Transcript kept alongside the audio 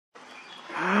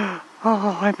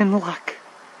Oh, I'm in luck.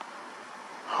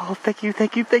 Oh, thank you,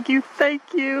 thank you, thank you, thank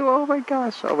you. Oh my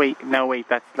gosh. Oh wait, no wait,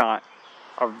 that's not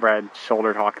a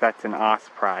red-shouldered hawk. That's an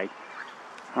osprey.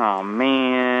 Oh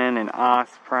man, an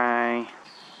osprey.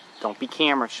 Don't be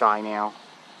camera shy now.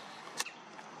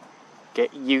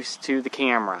 Get used to the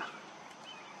camera.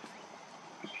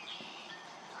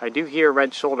 I do hear a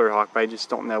red-shouldered hawk, but I just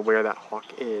don't know where that hawk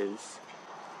is.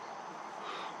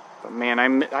 But man,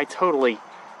 I totally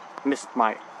missed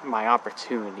my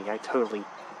opportunity.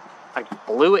 I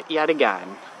blew it yet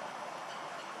again.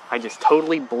 I just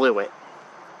totally blew it.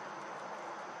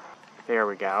 There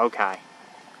we go, okay.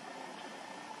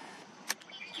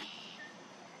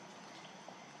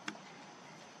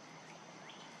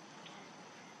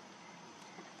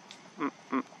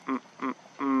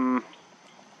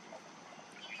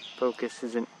 Focus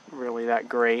isn't really that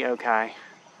great, okay.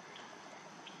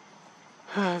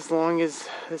 As long as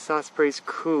this Osprey's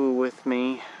cool with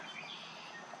me.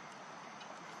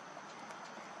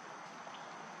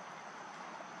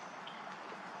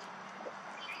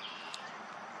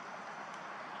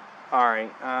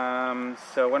 Alright,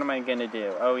 so what am I gonna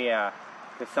do? Oh yeah,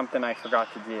 there's something I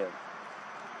forgot to do.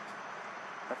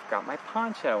 I forgot my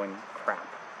poncho and crap.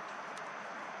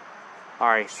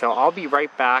 Alright, so I'll be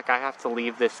right back. I have to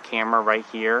leave this camera right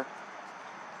here.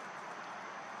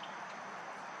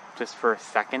 Just for a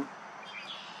second.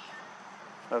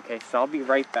 Okay, so I'll be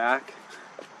right back.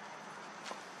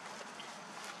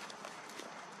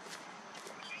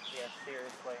 Yeah,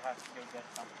 seriously, I have to go get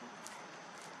something.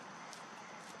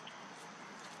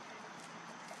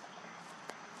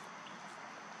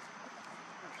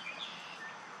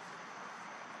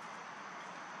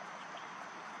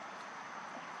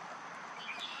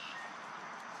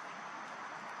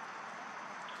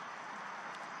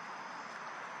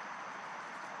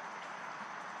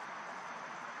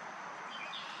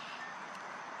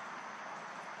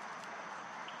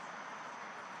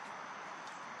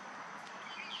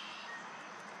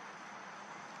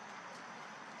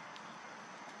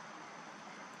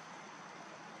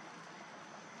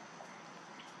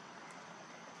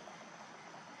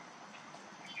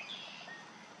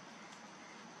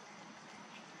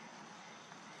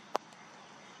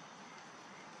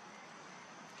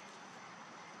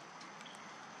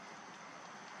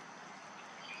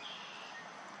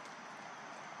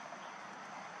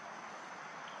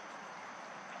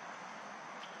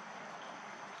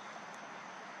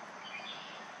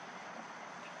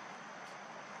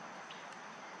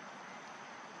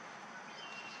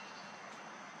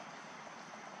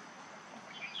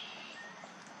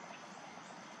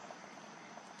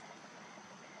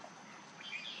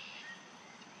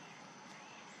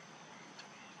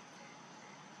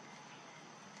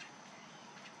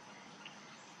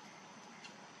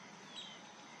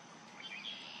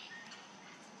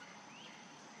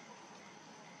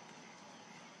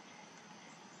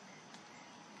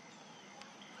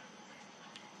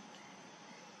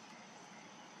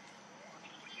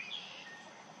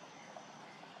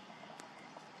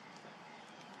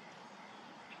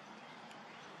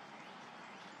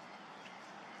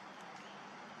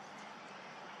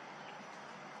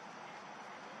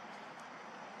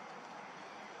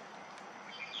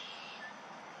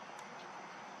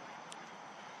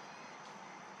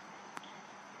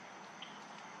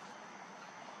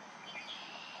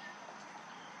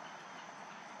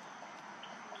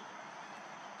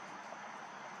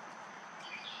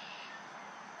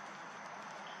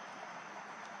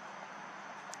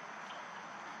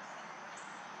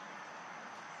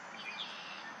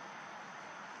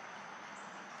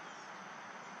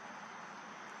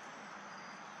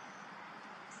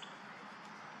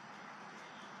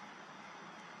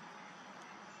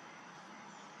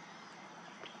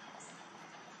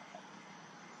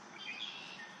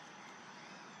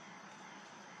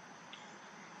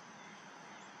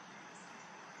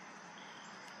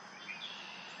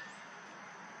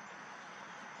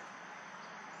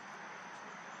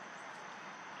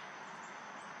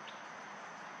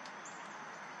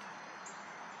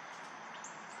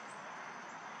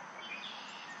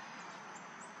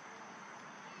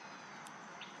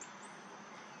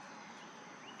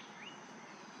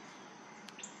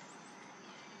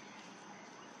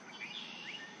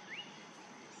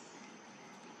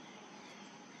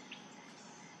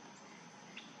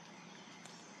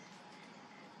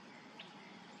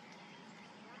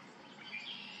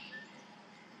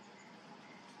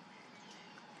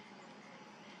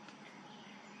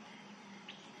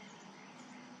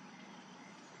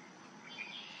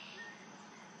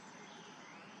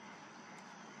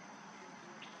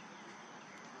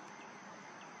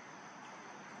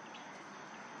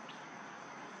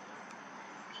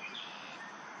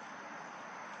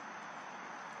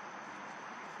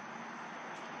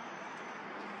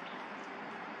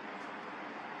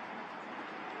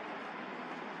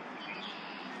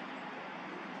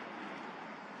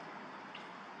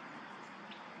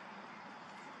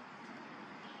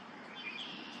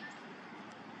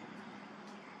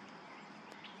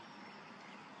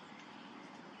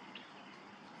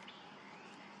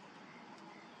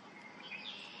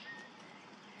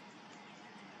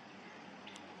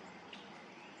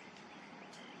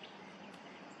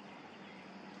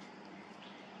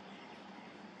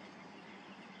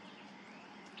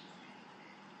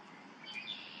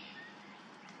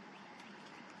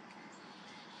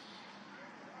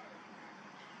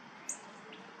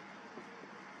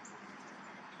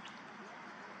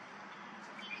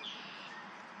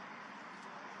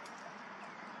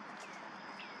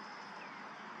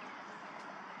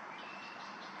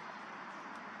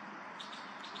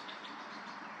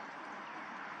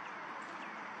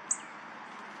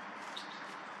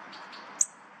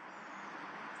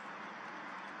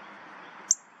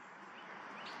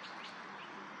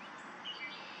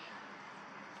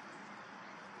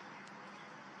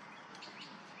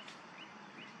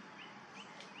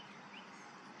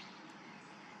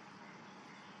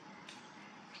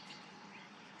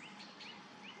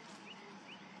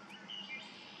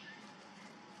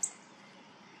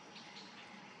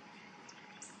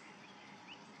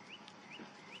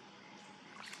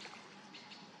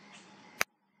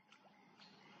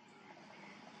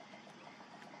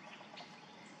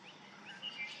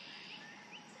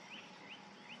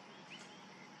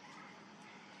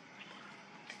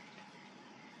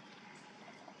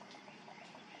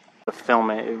 to film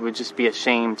it. It would just be a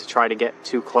shame to try to get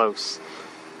too close.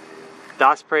 The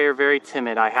Osprey are very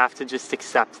timid. I have to just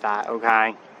accept that,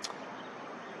 okay?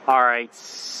 Alright,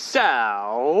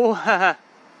 so...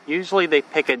 usually they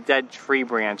pick a dead tree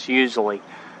branch, usually.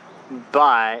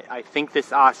 But I think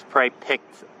this Osprey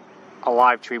picked a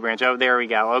live tree branch. Oh, there we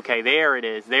go. Okay, there it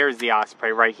is. There's the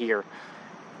Osprey right here.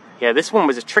 Yeah, this one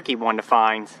was a tricky one to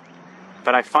find.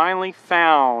 But I finally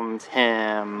found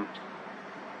him.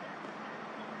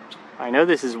 I know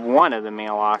this is one of the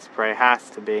male Osprey. It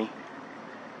has to be.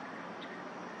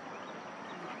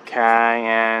 Okay,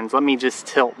 and let me just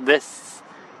tilt this.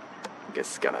 I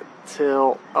guess gonna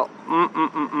tilt. Oh,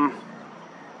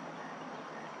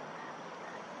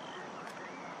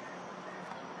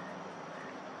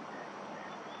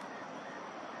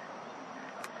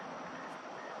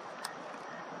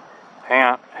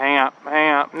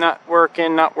 Hang up. Not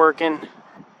working.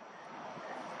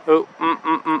 Oh,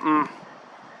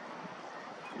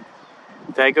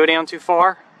 Did I go down too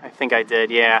far? I think I did,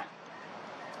 yeah.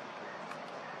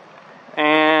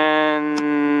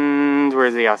 And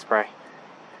where's the Osprey?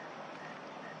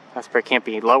 Osprey can't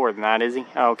be lower than that, is he?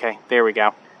 Oh, okay, there we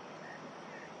go.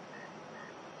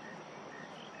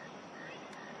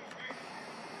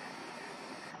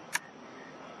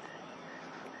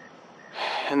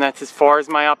 And that's as far as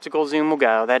my optical zoom will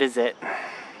go. That is it.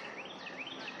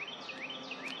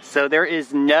 So there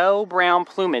is no brown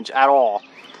plumage at all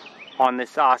on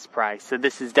this Osprey. So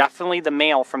this is definitely the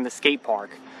male from the skate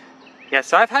park. Yeah,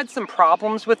 so I've had some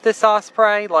problems with this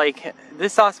Osprey. Like,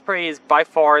 this Osprey is by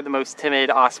far the most timid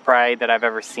Osprey that I've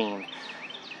ever seen.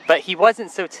 But he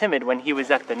wasn't so timid when he was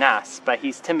at the nest, but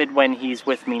he's timid when he's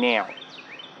with me now.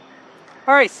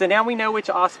 Alright, so now we know which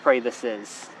Osprey this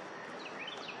is.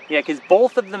 Yeah, because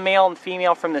both of the male and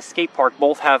female from the skate park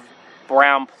both have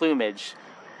brown plumage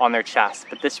on their chest,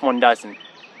 but this one doesn't.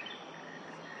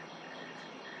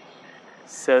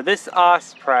 So this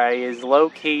Osprey is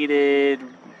located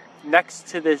next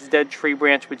to this dead tree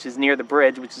branch, which is near the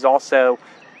bridge, which is also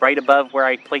right above where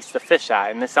I placed the fish at.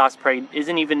 And this Osprey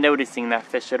isn't even noticing that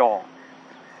fish at all.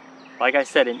 Like I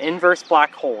said, an inverse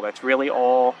black hole. That's really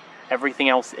all everything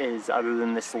else is other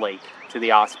than this lake to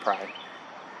the Osprey.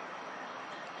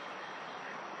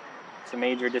 It's a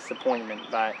major disappointment,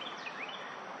 but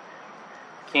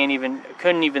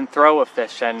couldn't even throw a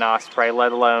fish at an Osprey,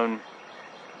 let alone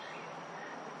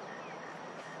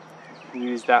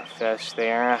use that fish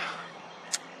there.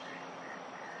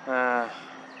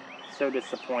 So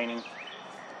disappointing.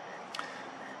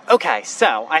 Okay,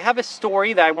 so I have a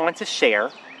story that I want to share.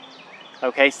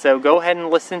 Okay, so go ahead and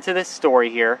listen to this story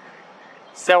here.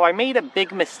 So I made a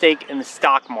big mistake in the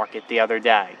stock market the other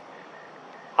day.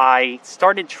 I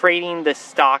started trading this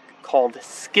stock called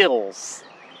Skittles.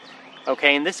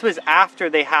 Okay, and this was after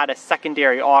they had a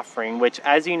secondary offering, which,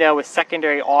 as you know, a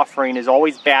secondary offering is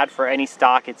always bad for any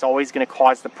stock. It's always going to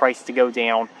cause the price to go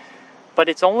down. But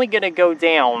it's only going to go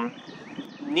down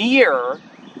near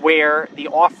where the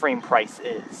offering price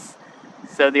is.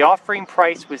 So the offering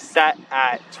price was set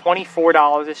at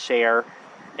 $24 a share,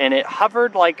 and it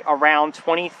hovered like around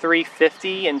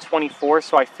 $23.50 and $24,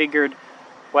 so I figured,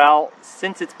 well,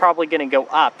 since it's probably going to go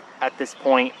up at this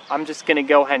point, I'm just going to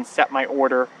go ahead and set my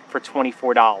order for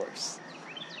 $24.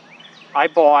 I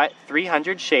bought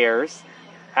 300 shares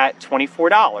at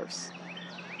 $24.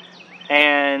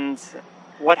 And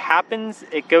what happens,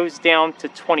 it goes down to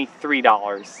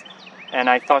 $23. And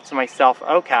I thought to myself,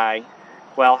 okay,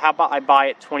 well, how about I buy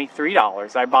at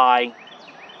 $23? I buy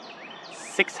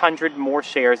 600 more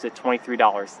shares at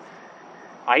 $23.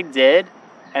 I did,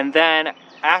 and then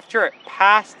after it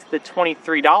passed the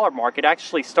 $23 mark, it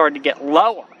actually started to get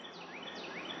lower.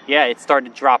 Yeah, it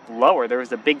started to drop lower. There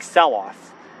was a big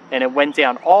sell-off, and it went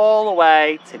down all the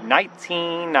way to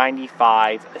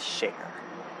 $19.95 a share.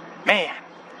 Man.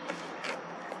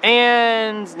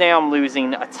 And now I'm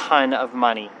losing a ton of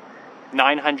money.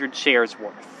 900 shares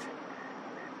worth,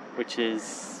 which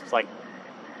is like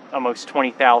almost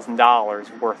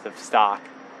 $20,000 worth of stock.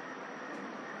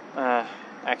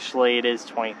 Actually, it is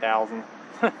 $20,000.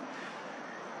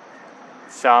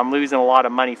 So I'm losing a lot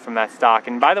of money from that stock.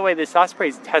 And by the way, this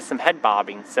Osprey has some head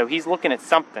bobbing, so he's looking at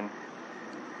something.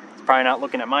 He's probably not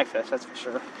looking at my fish, that's for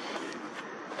sure.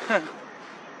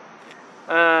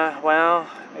 Well,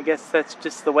 I guess that's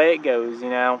just the way it goes, you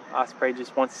know. Osprey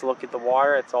just wants to look at the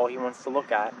water. That's all he wants to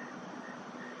look at.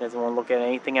 He doesn't want to look at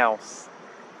anything else.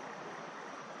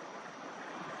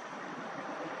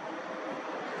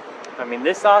 I mean,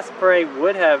 this Osprey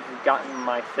would have gotten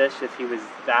my fish if he was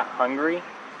that hungry.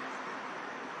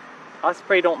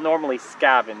 Osprey don't normally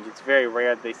scavenge. It's very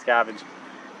rare that they scavenge.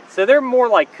 So they're more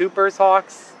like Cooper's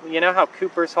hawks. You know how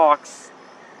Cooper's hawks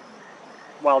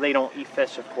well, they don't eat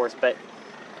fish, of course, but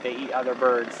they eat other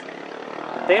birds.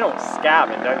 They don't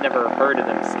scavenge. I've never heard of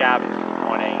them scavenging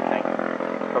on anything.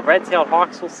 But red-tailed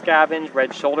hawks will scavenge,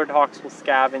 red-shouldered hawks will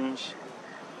scavenge.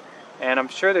 And I'm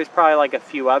sure there's probably like a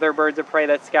few other birds of prey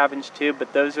that scavenge too,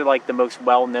 but those are like the most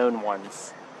well-known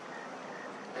ones.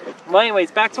 Well,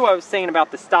 anyways, back to what I was saying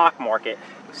about the stock market.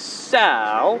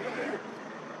 So,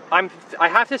 I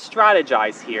have to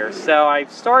strategize here. So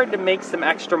I've started to make some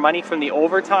extra money from the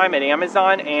overtime at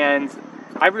Amazon, and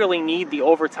I really need the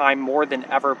overtime more than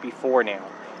ever before now.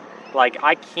 Like,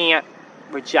 I can't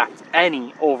reject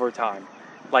any overtime.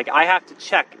 Like, I have to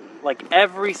check like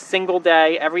every single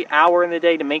day, every hour in the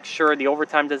day to make sure the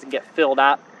overtime doesn't get filled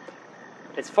up.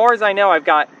 As far as I know, I've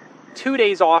got 2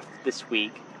 days off this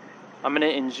week. I'm going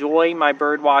to enjoy my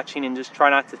bird watching and just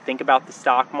try not to think about the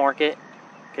stock market,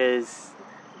 because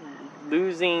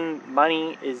losing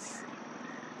money is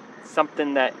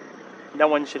something that no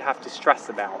one should have to stress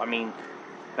about. I mean,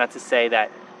 not to say that,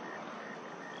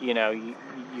 you know,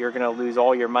 you're going to lose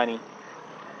all your money,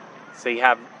 so you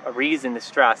have a reason to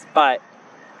stress, but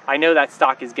I know that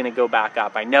stock is going to go back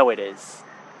up. I know it is.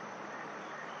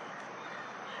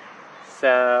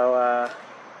 So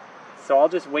I'll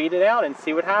just wait it out and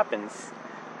see what happens.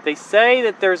 They say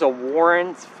that there's a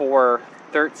warrant for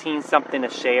 13 something a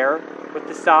share with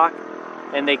the stock,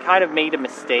 and they kind of made a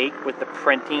mistake with the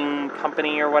printing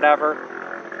company or whatever.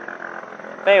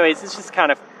 But anyways, it's just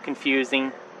kind of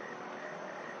confusing.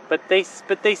 But they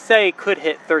say it could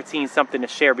hit 13 something a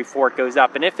share before it goes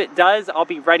up, and if it does, I'll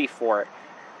be ready for it,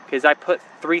 because I put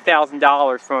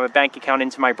 $3,000 from a bank account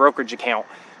into my brokerage account,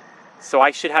 so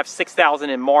I should have $6,000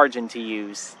 in margin to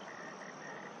use.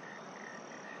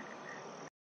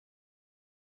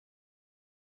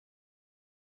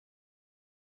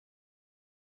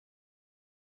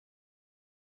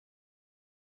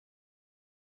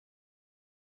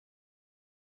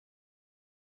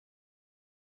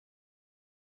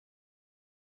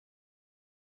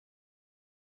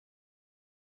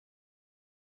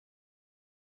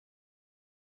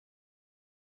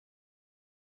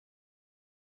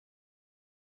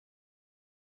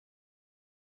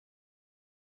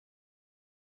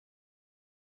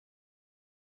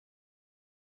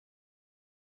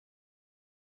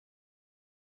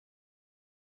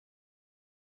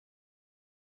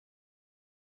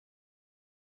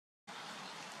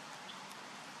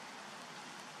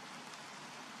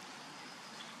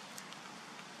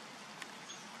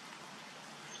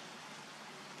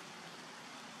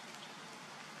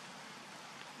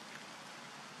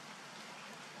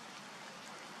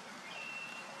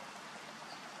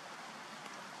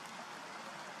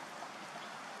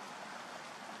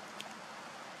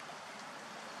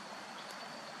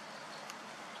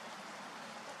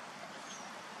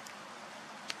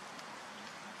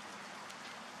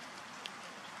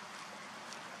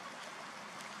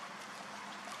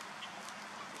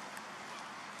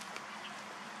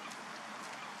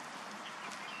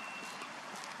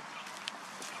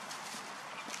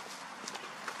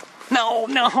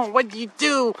 No, what did you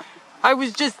do? I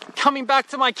was just coming back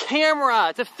to my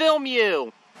camera to film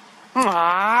you.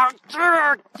 Ah,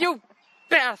 you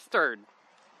bastard.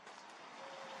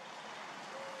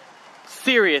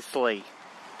 Seriously.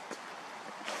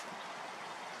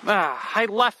 I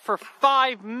left for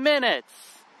 5 minutes.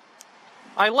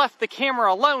 I left the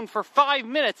camera alone for 5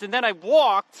 minutes, and then I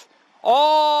walked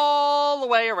all the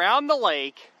way around the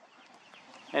lake,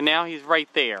 and now he's right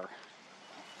there.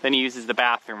 Then he uses the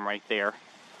bathroom right there.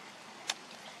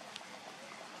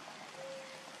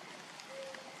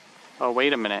 Oh,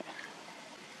 wait a minute.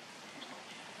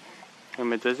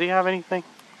 Does he have anything?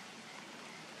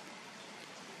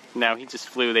 No, he just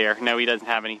flew there. No, he doesn't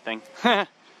have anything. That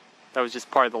was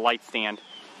just part of the light stand.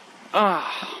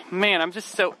 Oh, man, I'm just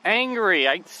so angry.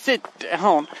 I sit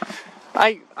down.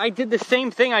 I did the same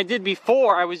thing I did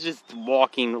before. I was just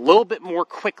walking a little bit more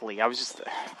quickly. I was just...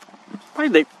 Why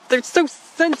are they're so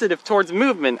sensitive towards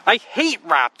movement. I hate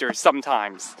raptors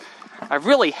sometimes. I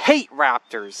really hate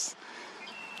raptors.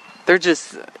 They're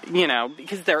just, you know,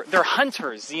 because they're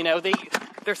hunters, you know,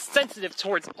 they're sensitive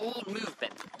towards all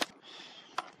movement.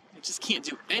 I just can't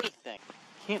do anything.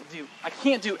 I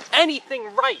can't do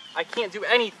anything right. I can't do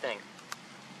anything.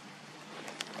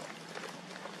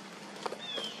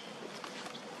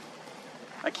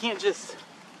 I can't just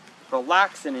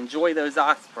relax and enjoy those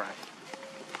osprey.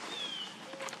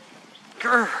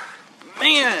 Grr,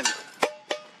 man.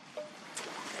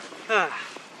 All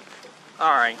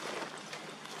right.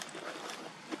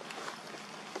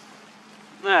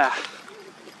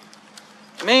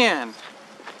 Man.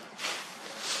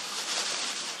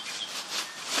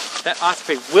 That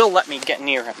osprey will let me get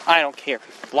near him. I don't care.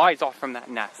 He flies off from that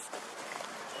nest.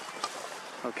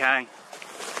 Okay?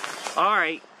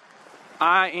 Alright.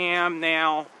 I am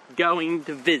now going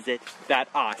to visit that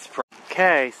osprey.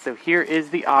 Okay, so here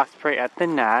is the osprey at the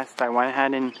nest. I went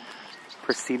ahead and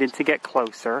proceeded to get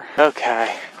closer.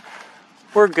 Okay.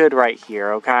 We're good right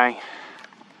here, okay?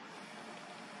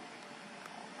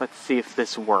 Let's see if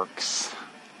this works.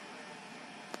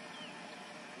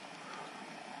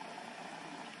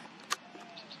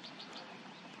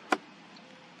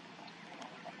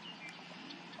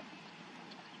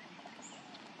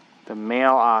 The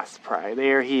male osprey.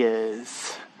 There he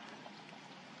is.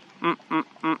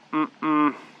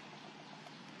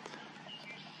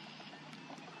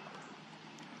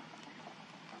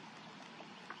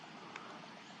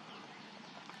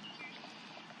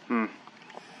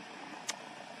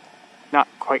 Not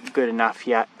quite good enough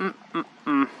yet.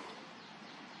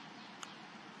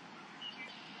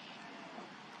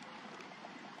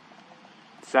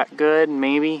 Is that good?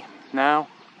 Maybe? No?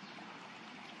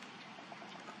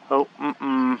 Oh,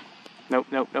 Nope,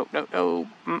 nope, nope, nope, nope.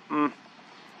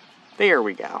 There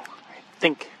we go. I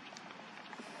think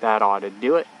that ought to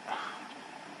do it.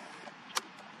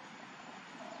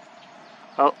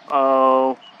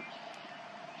 Uh-oh.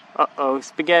 Uh-oh,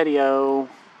 spaghetti-o.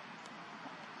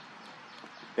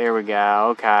 There we go,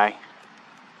 okay.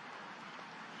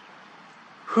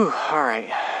 Whew,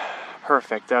 alright.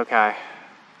 Perfect, okay.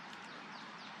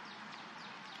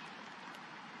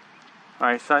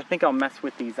 Alright, so I think I'll mess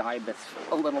with these Ibis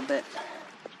a little bit.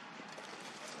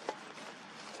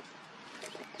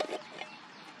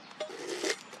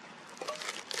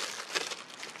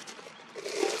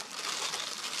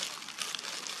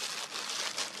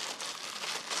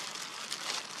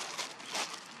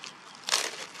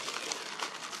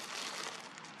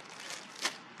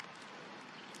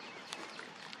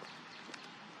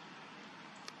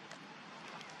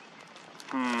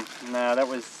 No,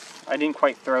 I didn't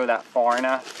quite throw that far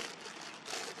enough.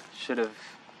 I should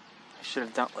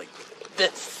have done like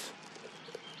this.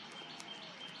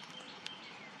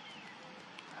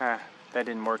 That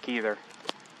didn't work either.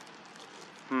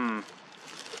 I'm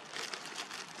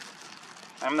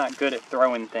not good at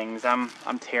throwing things. I'm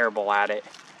terrible at it.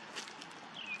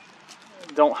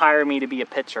 Don't hire me to be a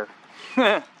pitcher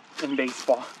in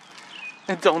baseball.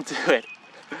 Don't do it.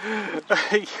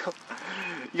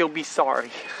 You'll be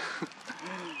sorry.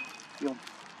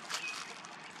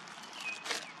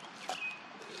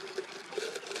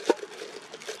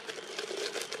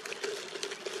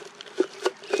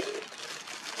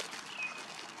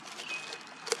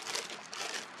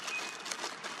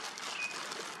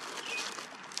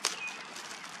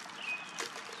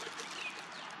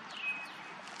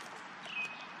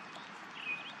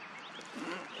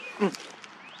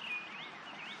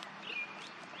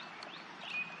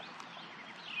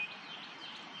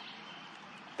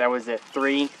 That was it.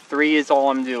 Three is all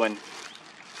I'm doing.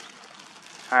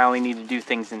 I only need to do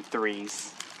things in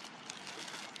threes.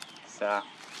 So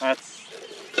that's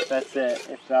it.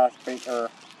 If the Osprey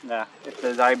if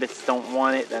the Ibis don't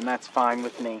want it, then that's fine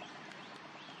with me.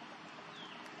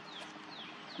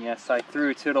 Yes, I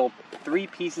threw total 3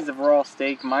 pieces of raw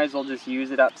steak. Might as well just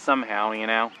use it up somehow, you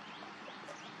know.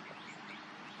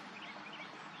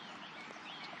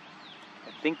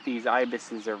 I think these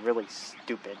Ibises are really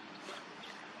stupid.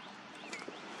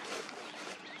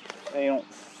 They don't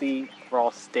see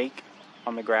raw steak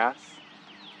on the grass.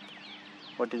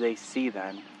 What do they see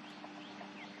then?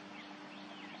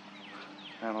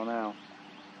 I don't know.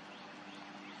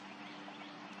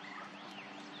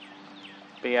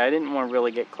 But yeah, I didn't want to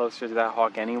really get closer to that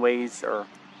hawk anyways, or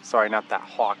sorry, not that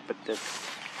hawk, but this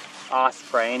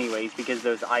osprey anyways, because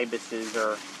those ibises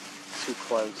are too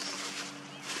close.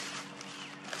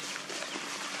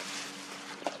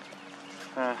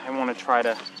 I want to try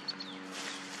to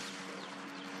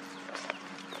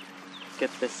get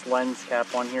this lens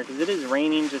cap on here because it is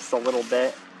raining just a little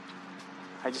bit.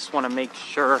 I just want to make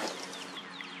sure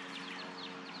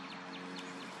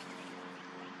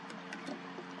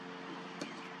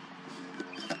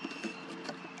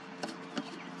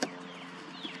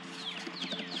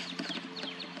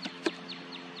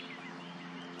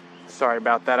sorry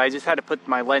about that. I just had to put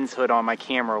my lens hood on my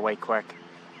camera way quick.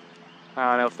 I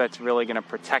don't know if that's really going to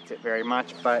protect it very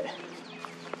much, but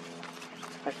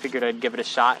I figured I'd give it a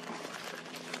shot.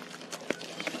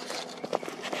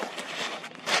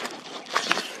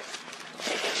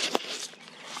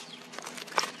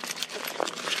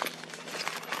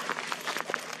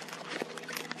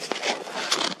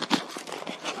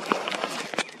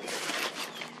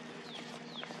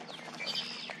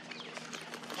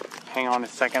 Hang on a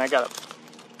second, I gotta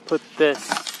put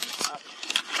this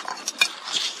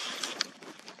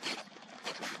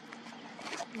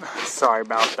Sorry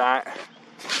about that.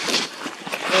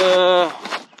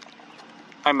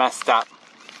 I messed up.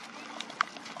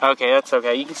 Okay, that's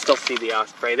okay. You can still see the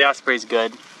Osprey. The Osprey's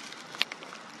good.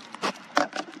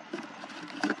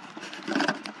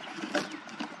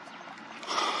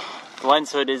 The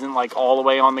lens hood isn't like all the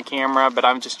way on the camera, but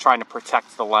I'm just trying to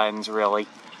protect the lens, really.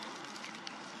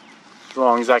 As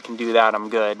long as I can do that, I'm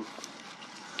good.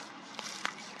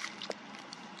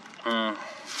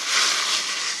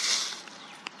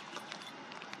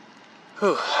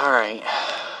 Whew, alright.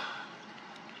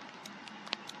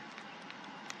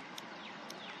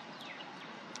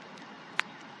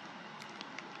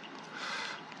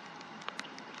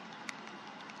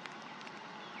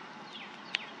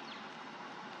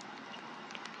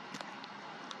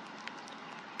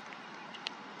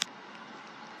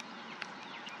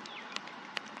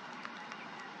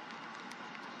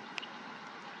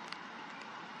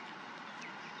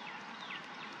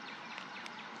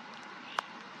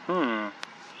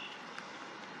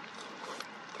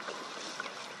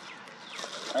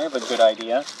 I have a good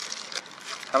idea.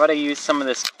 How about I use some of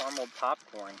this caramel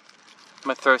popcorn? I'm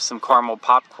gonna throw some caramel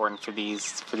popcorn for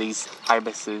these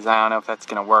ibises. I don't know if that's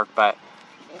gonna work, but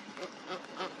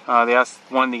one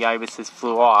of the ibises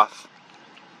flew off.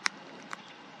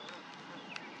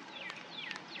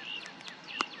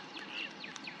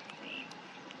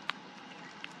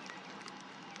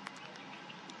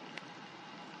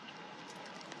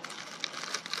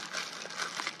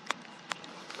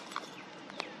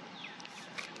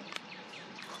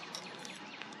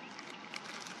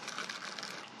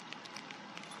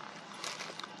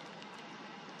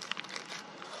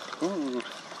 Ooh.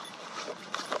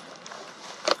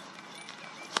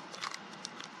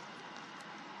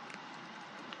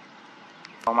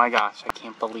 Oh my gosh, I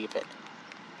can't believe it.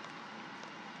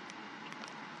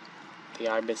 The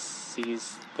ibis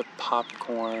sees the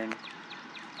popcorn.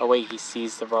 Oh wait, he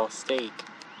sees the raw steak.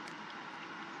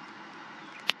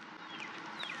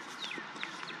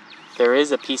 There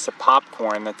is a piece of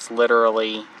popcorn that's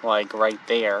literally like right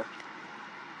there.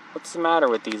 What's the matter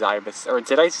with these ibis? Or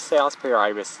did I say Osprey or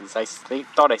ibises? I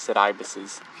thought I said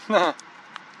ibises. Yeah,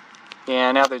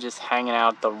 now they're just hanging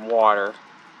out the water.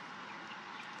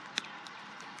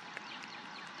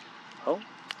 Oh,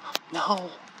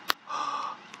 no!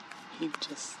 He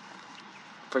just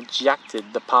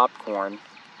rejected the popcorn.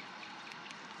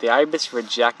 The ibis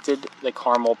rejected the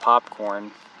caramel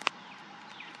popcorn.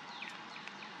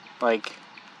 Like,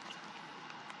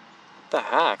 what the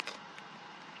heck?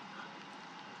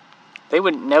 They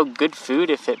wouldn't know good food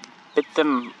if it bit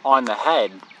them on the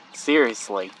head.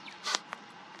 Seriously.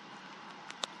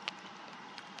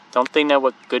 Don't they know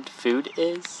what good food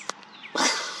is?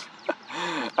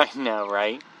 I know,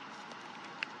 right?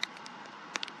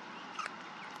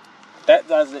 That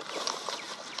does it.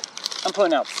 I'm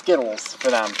putting out Skittles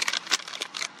for them.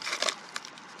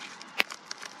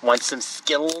 Want some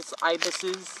Skittles,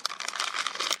 ibises?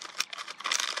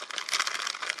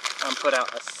 I'm put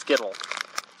out a Skittle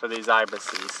for these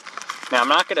ibises. Now I'm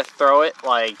not gonna throw it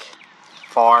like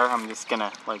far. I'm just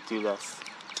gonna like do this.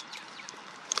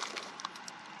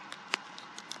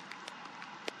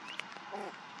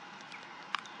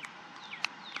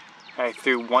 I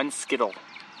threw one Skittle.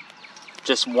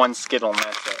 Just one Skittle and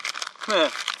that's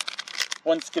it.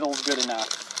 One Skittle's good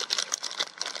enough.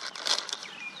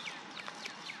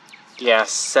 Yeah,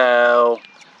 so,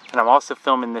 and I'm also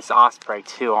filming this Osprey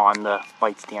too on the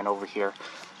light stand over here.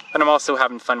 And I'm also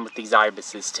having fun with these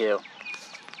ibises too.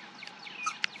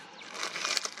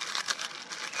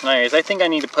 Anyways, I think I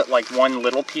need to put like one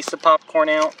little piece of popcorn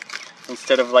out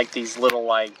instead of like these little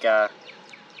like the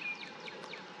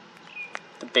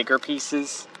bigger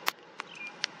pieces.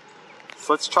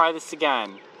 So let's try this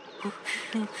again.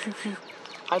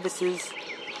 Ibises.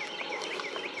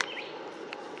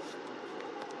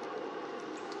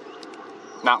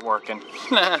 Not working.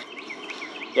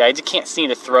 Yeah, I just can't seem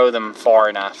to throw them far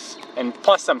enough. And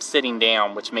plus I'm sitting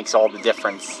down, which makes all the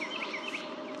difference.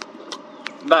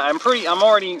 But I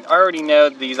already know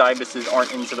these ibises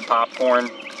aren't into the popcorn.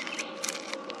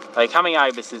 Like, how many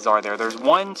ibises are there? There's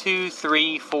 1, 2,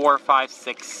 3, 4, 5,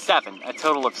 6, 7. A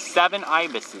total of 7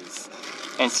 ibises.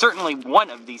 And certainly one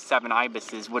of these 7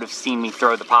 ibises would have seen me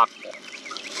throw the popcorn.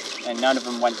 And none of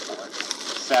them went for it.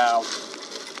 So,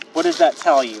 what does that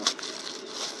tell you? It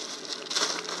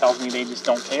tells me they just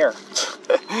don't care.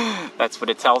 That's what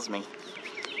it tells me.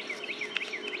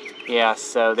 Yeah,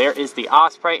 so there is the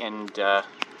Osprey, and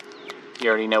you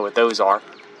already know what those are.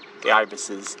 The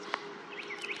ibises.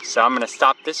 So I'm going to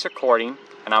stop this recording,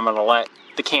 and I'm going to let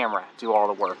the camera do all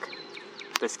the work.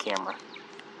 This camera.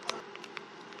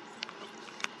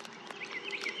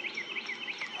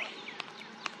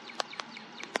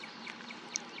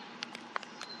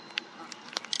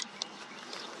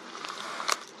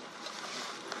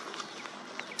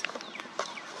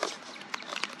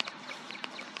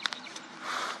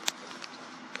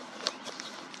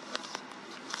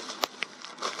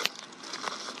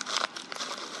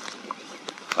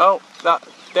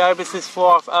 The ibises flew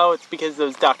off. Oh, it's because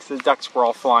those ducks. The ducks were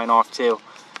all flying off too.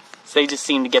 So they just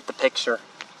seemed to get the picture.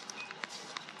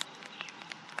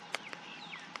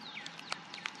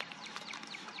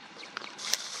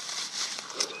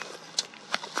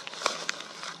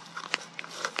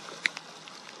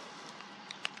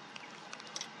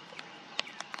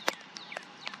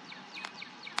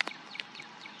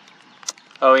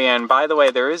 Oh yeah, and by the way,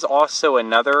 there is also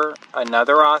another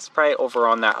osprey over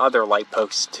on that other light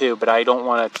post too, but I don't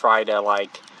want to try to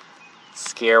like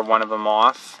scare one of them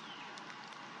off.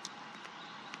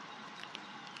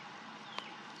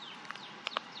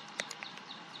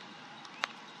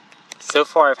 So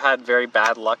far I've had very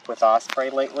bad luck with osprey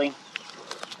lately.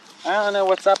 I don't know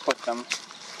what's up with them.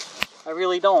 I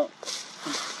really don't.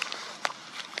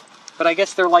 But I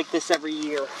guess they're like this every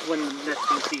year when the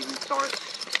nesting season starts.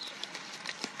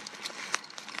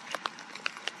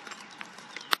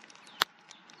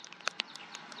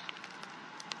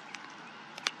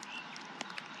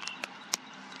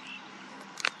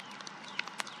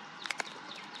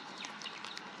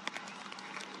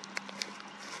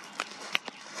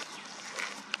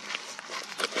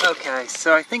 Okay,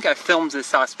 so I think I filmed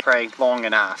this osprey long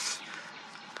enough.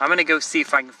 I'm gonna go see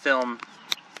if I can film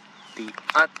the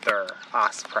other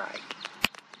osprey.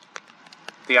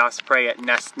 The osprey at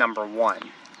nest number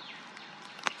 1.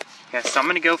 Yeah, so I'm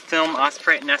gonna go film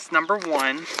osprey at nest number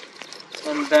 1,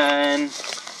 and then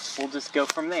we'll just go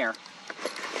from there.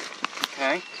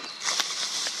 Okay?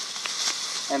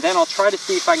 And then I'll try to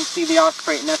see if I can see the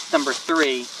osprey at nest number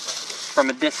 3 from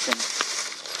a distance.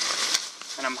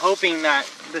 And I'm hoping that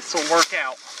this will work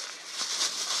out.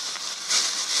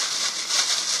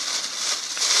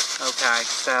 Okay,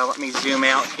 so let me zoom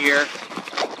out here.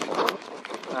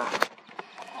 I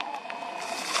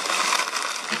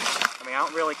mean, I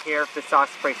don't really care if this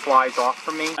osprey flies off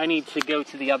from me. I need to go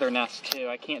to the other nest too.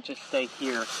 I can't just stay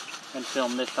here and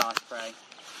film this osprey.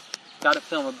 Got to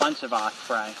film a bunch of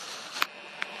osprey.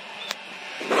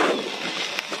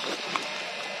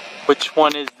 Which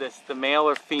one is this, the male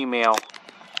or female?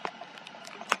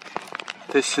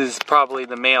 This is probably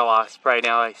the male osprey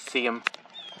now I see him.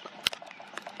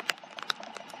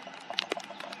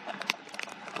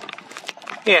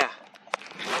 Yeah.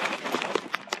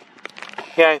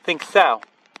 Yeah, I think so.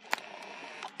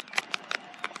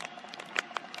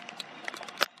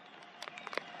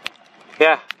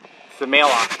 Yeah, it's the male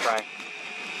osprey.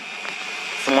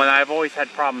 It's the one I've always had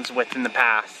problems with in the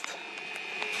past.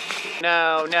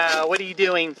 No, no, what are you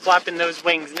doing? Flapping those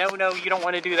wings. No, no, you don't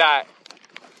want to do that.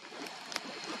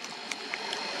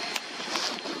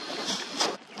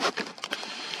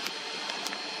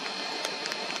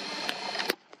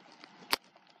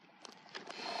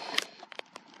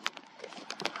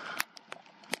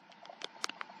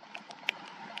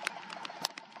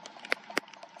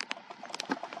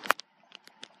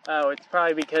 Oh, it's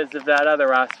probably because of that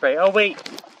other osprey. Oh, wait.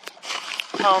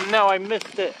 Oh, no, I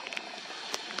missed it.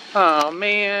 Oh,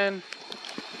 man.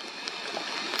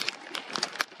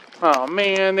 Oh,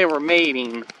 man, they were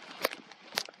mating.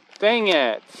 Dang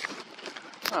it.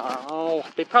 Oh,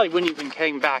 they probably wouldn't even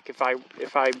came back if I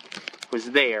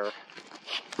was there.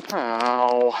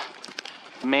 Oh.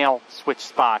 Male switched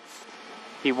spots.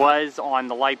 He was on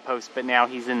the light post, but now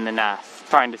he's in the nest.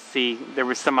 Trying to see. There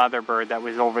was some other bird that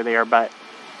was over there, but...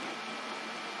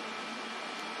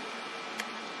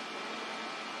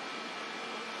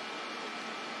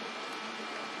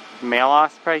 Male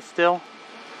osprey still?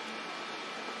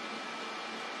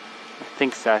 I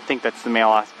think so. I think that's the male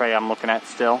osprey I'm looking at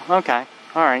still. Okay.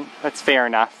 Alright. That's fair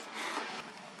enough.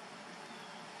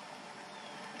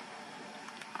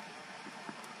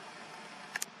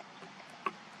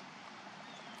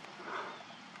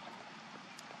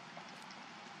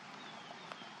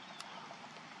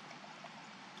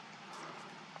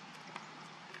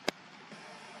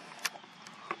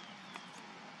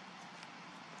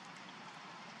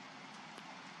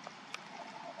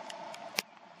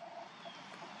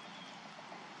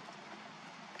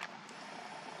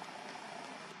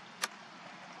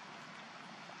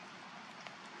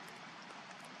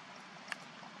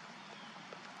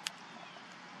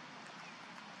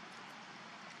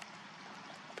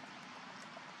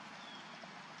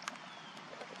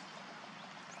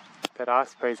 That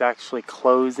osprey is actually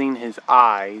closing his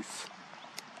eyes.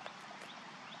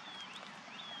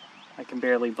 I can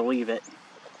barely believe it.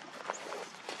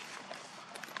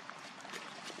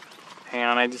 Hang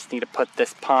on, I just need to put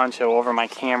this poncho over my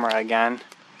camera again,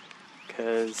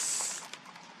 because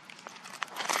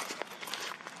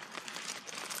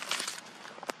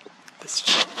this.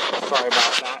 Sorry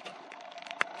about that.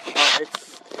 Oh,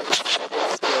 it's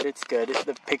good. It's good.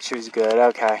 The picture's good.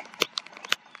 Okay.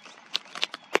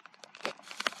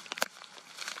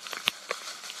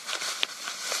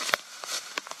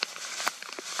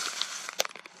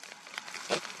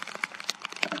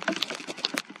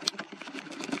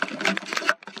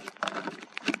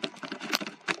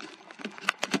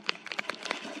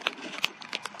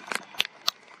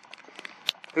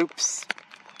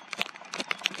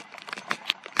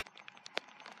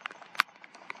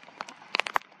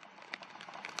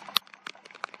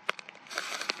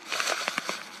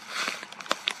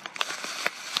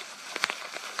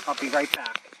 Be right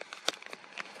back.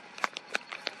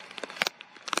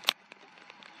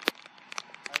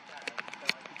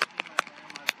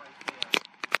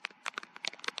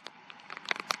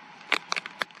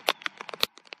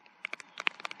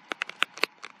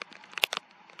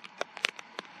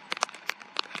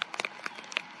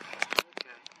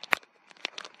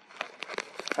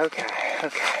 Okay.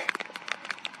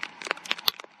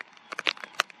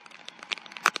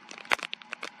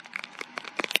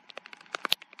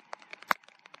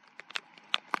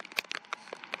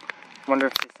 Wonder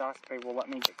if this osprey will let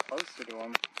me get closer to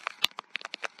him.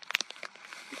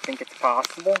 You think it's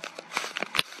possible?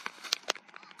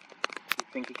 You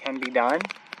think it can be done?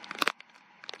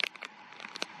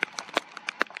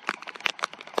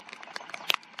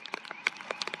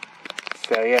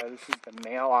 So yeah, this is the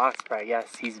male osprey.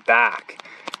 Yes, he's back.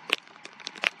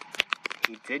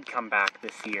 He did come back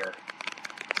this year.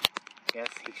 Yes,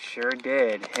 he sure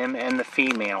did. Him and the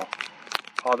female.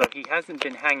 Although he hasn't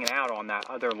been hanging out on that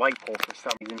other light pole for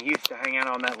some reason. He used to hang out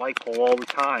on that light pole all the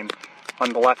time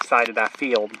on the left side of that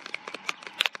field.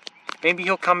 Maybe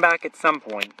he'll come back at some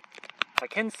point. I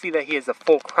can see that he has a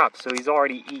full crop, so he's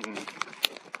already eaten.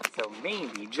 So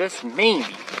maybe, just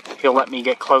maybe, he'll let me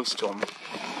get close to him.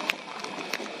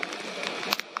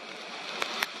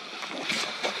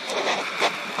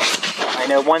 I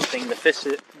know one thing, the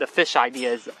fish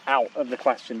idea is out of the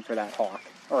question for that hawk.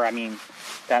 Or I mean,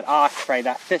 that osprey,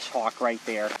 that fish hawk right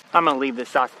there. I'm going to leave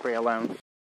this osprey alone.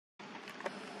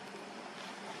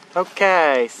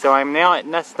 Okay, so I'm now at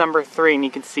nest number 3, and you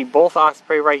can see both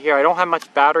osprey right here. I don't have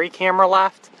much battery camera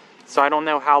left, so I don't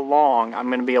know how long I'm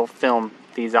going to be able to film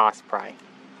these osprey.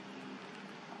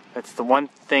 That's the one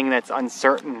thing that's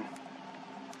uncertain.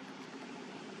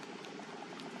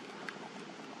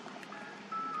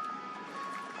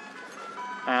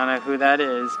 I don't know who that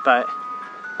is, but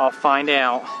I'll find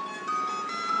out.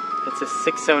 It's a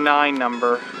 609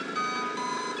 number.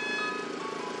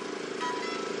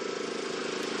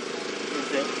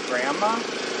 Is it Grandma?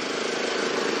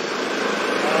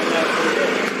 I don't know who it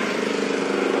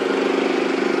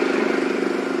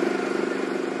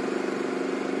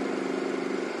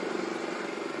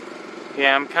is.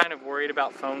 Yeah, I'm kind of worried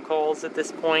about phone calls at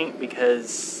this point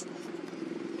because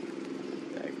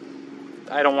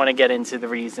I don't want to get into the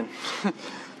reason.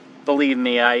 Believe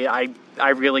me, I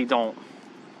really don't.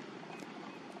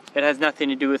 It has nothing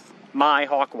to do with my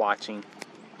hawk watching.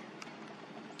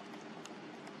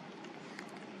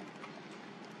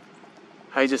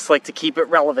 I just like to keep it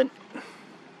relevant.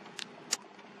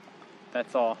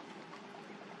 That's all.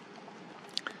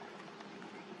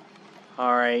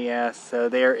 Alright, yeah, so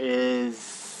there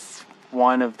is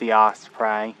one of the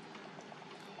osprey.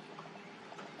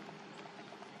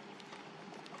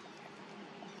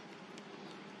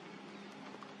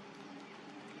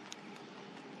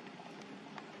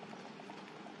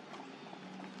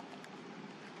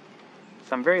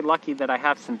 So I'm very lucky that I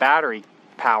have some battery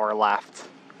power left.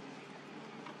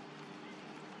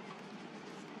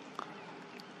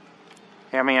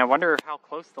 I mean, I wonder how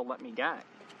close they'll let me get.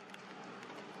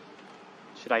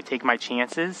 Should I take my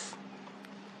chances?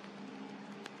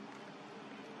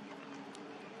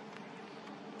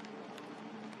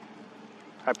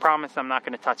 I promise I'm not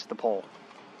going to touch the pole.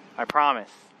 I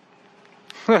promise.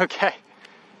 Okay.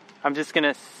 I'm just going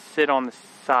to sit on the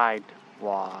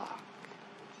sidewalk.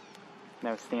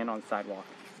 No, stand on the sidewalk.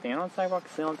 Stand on the sidewalk,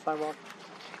 sit on the sidewalk.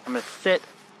 I'm going to sit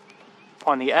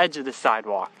on the edge of the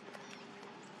sidewalk.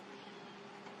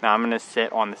 Now I'm going to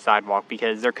sit on the sidewalk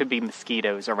because there could be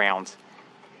mosquitoes around.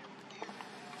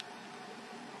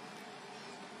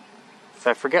 So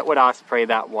I forget what osprey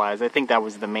that was. I think that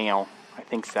was the male. I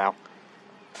think so.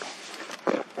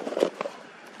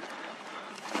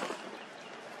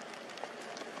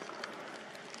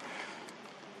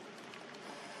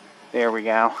 There we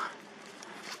go.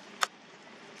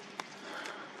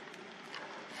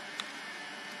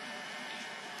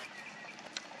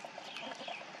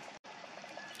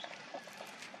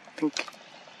 I think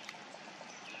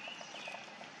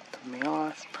the male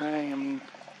osprey, I mean...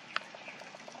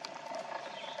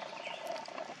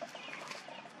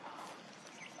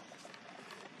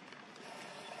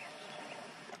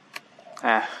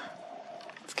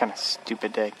 it's kind of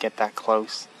stupid to get that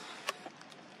close.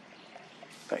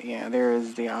 But yeah, there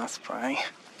is the osprey.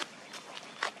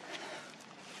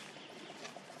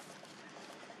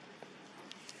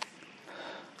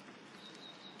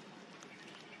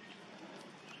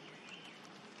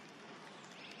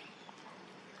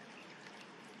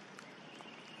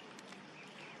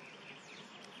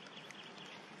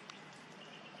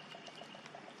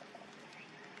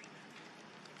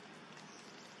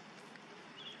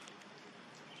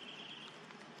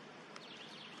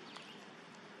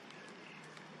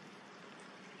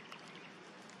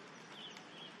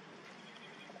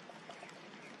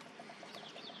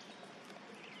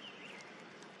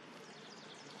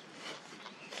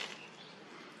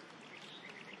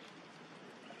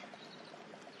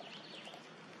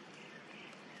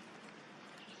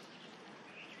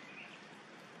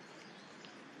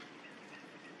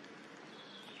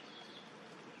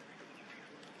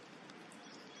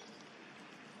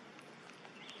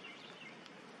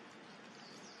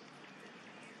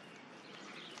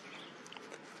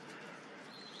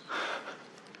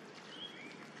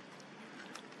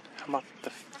 How about the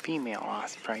female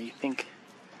osprey? You think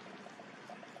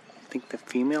the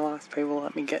female osprey will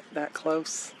let me get that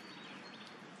close?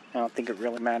 I don't think it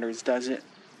really matters, does it?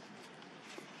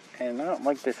 And I don't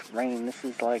like this rain. This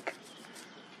is like,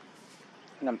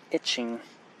 and I'm itching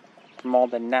from all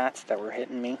the gnats that were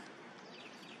hitting me.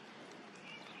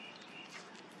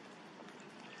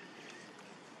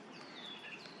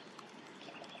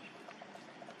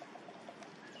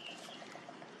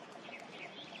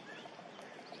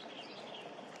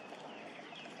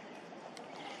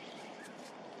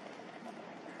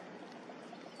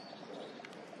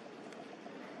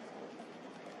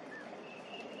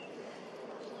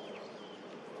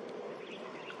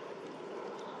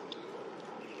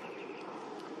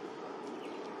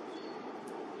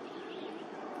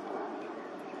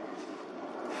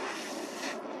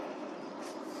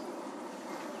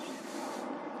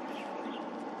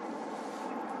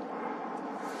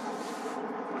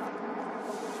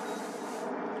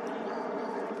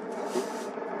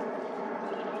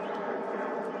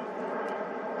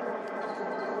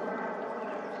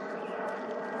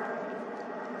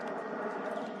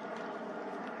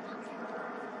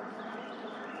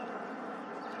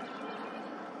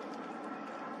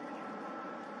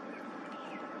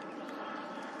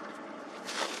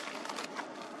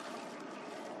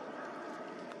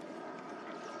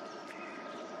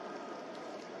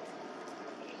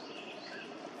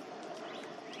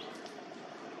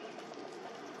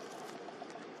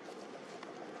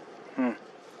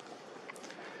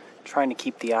 Trying to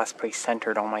keep the osprey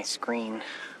centered on my screen.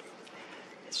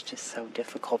 It's just so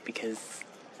difficult because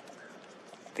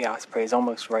the osprey is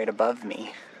almost right above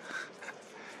me.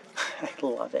 I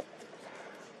love it.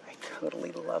 I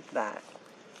totally love that.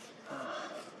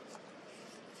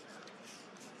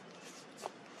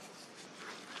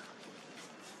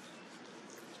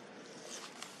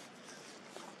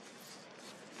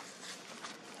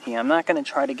 Yeah, I'm not going to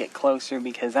try to get closer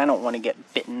because I don't want to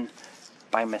get bitten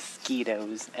by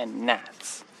mosquitoes and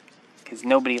gnats, because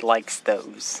nobody likes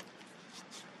those.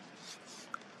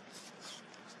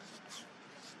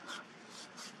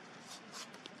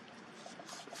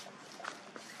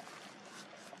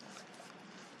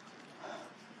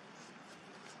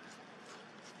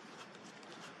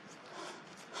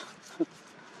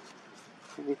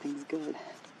 Everything's good.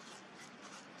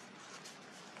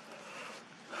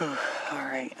 All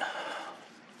right.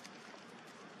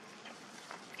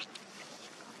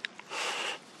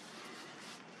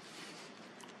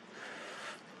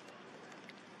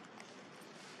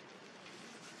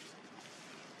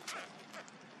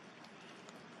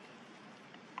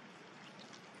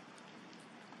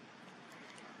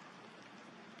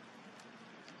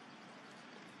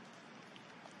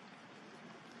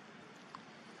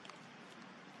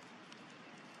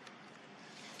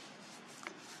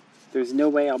 There's no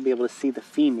way I'll be able to see the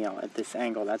female at this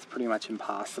angle. That's pretty much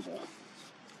impossible.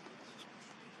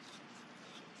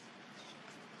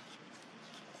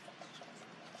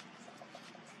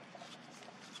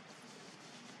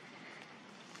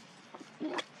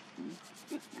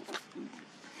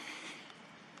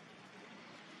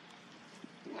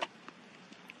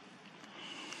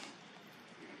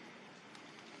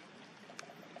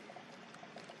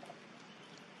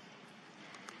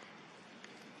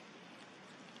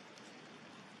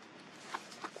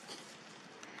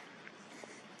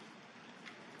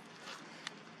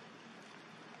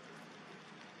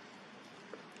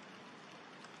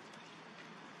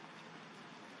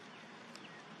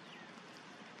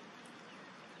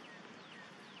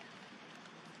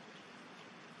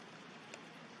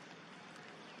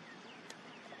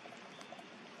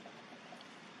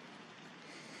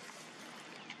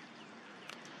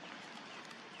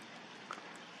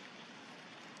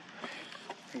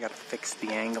 I gotta fix the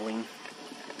angling.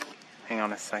 Hang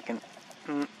on a second.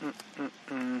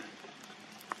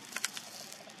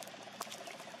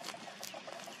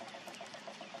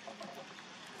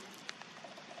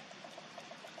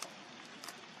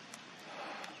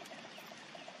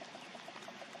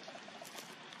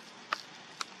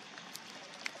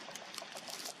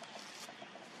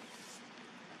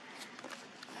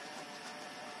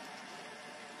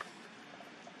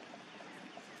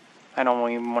 I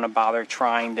don't even want to bother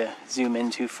trying to zoom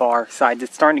in too far. Besides,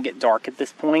 it's starting to get dark at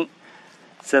this point,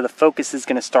 so the focus is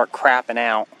going to start crapping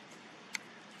out.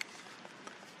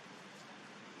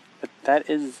 But that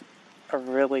is a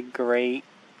really great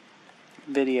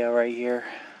video right here.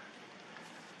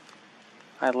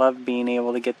 I love being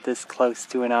able to get this close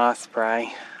to an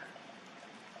osprey.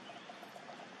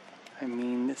 I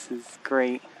mean, this is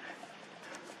great.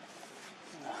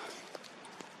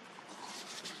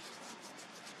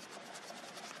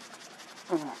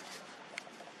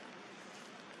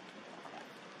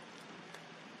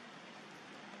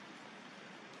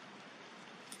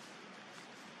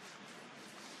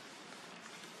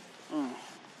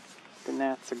 The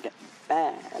gnats are getting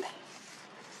bad.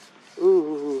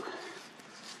 Ooh.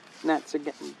 Gnats are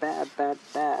getting bad, bad,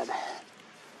 bad.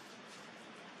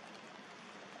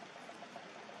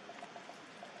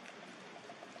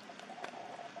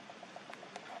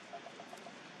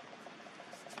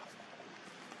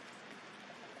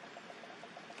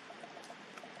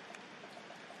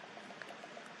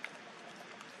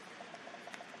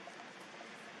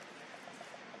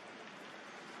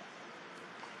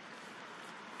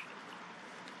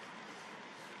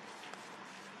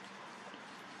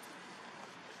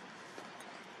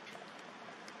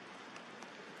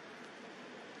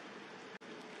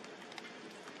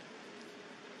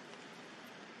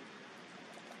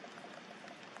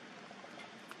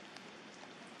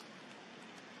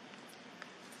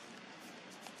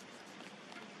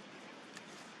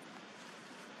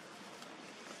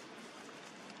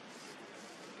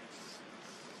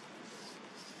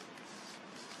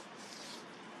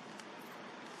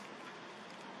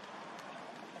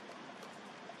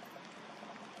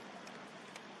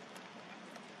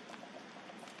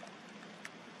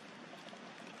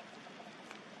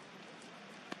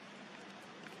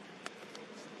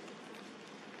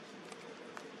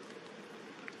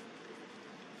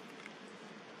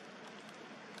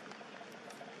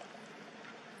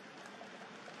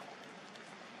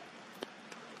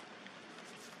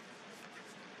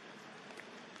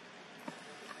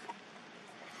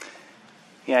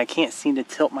 Yeah, I can't seem to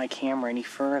tilt my camera any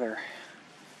further.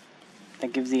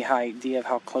 That gives you an idea of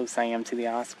how close I am to the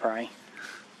Osprey.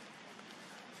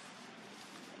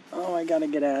 Oh, I gotta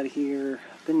get out of here.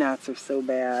 The gnats are so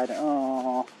bad.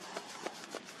 Oh,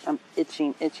 I'm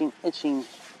itching, itching, itching.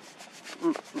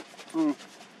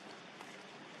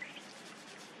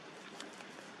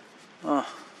 Oh.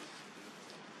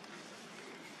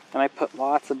 And I put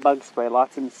lots of bug spray,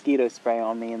 lots of mosquito spray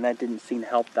on me, and that didn't seem to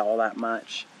help all that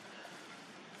much.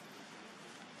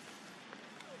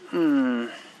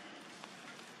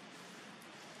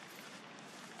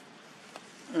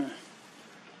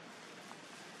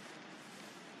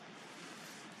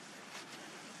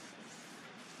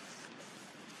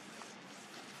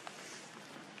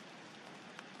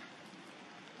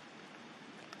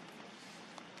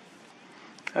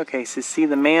 Okay, so see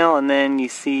the male and then you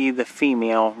see the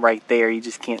female right there. You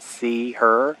just can't see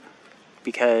her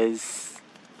because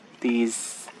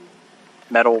these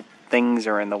metal things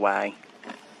are in the way.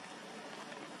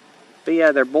 But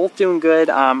yeah, they're both doing good.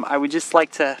 I would just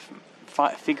like to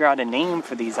figure out a name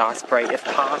for these Osprey if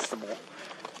possible.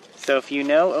 So if you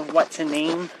know of what to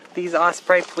name these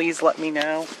Osprey, please let me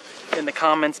know in the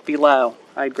comments below.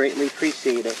 I'd greatly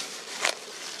appreciate it.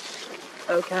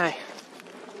 Okay.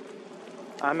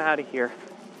 I'm out of here.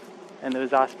 And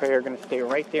those Osprey are going to stay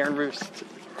right there and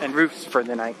roost for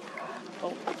the night.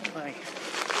 Oh, my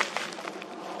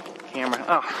camera.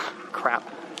 Oh, crap.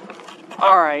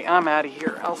 Alright, I'm out of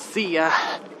here. I'll see ya.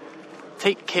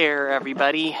 Take care,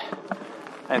 everybody.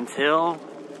 Until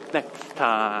next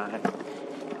time.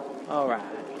 Alright.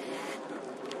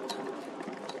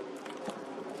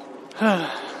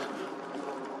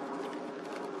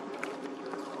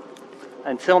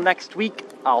 Until next week,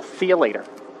 I'll see you later.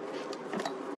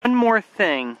 One more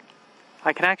thing.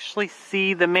 I can actually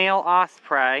see the male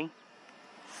Osprey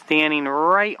standing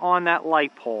right on that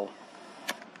light pole.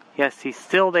 Yes, he's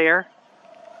still there.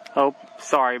 Oh,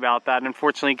 sorry about that.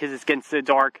 Unfortunately, because it's getting so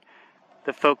dark,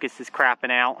 the focus is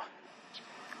crapping out.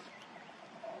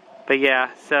 But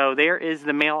yeah, so there is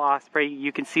the male Osprey.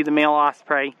 You can see the male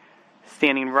Osprey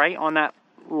standing right on that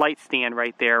light stand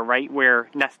right there, right where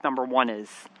nest number 1 is.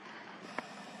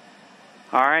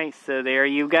 Alright, so there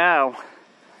you go.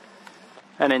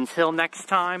 And until next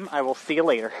time, I will see you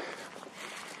later.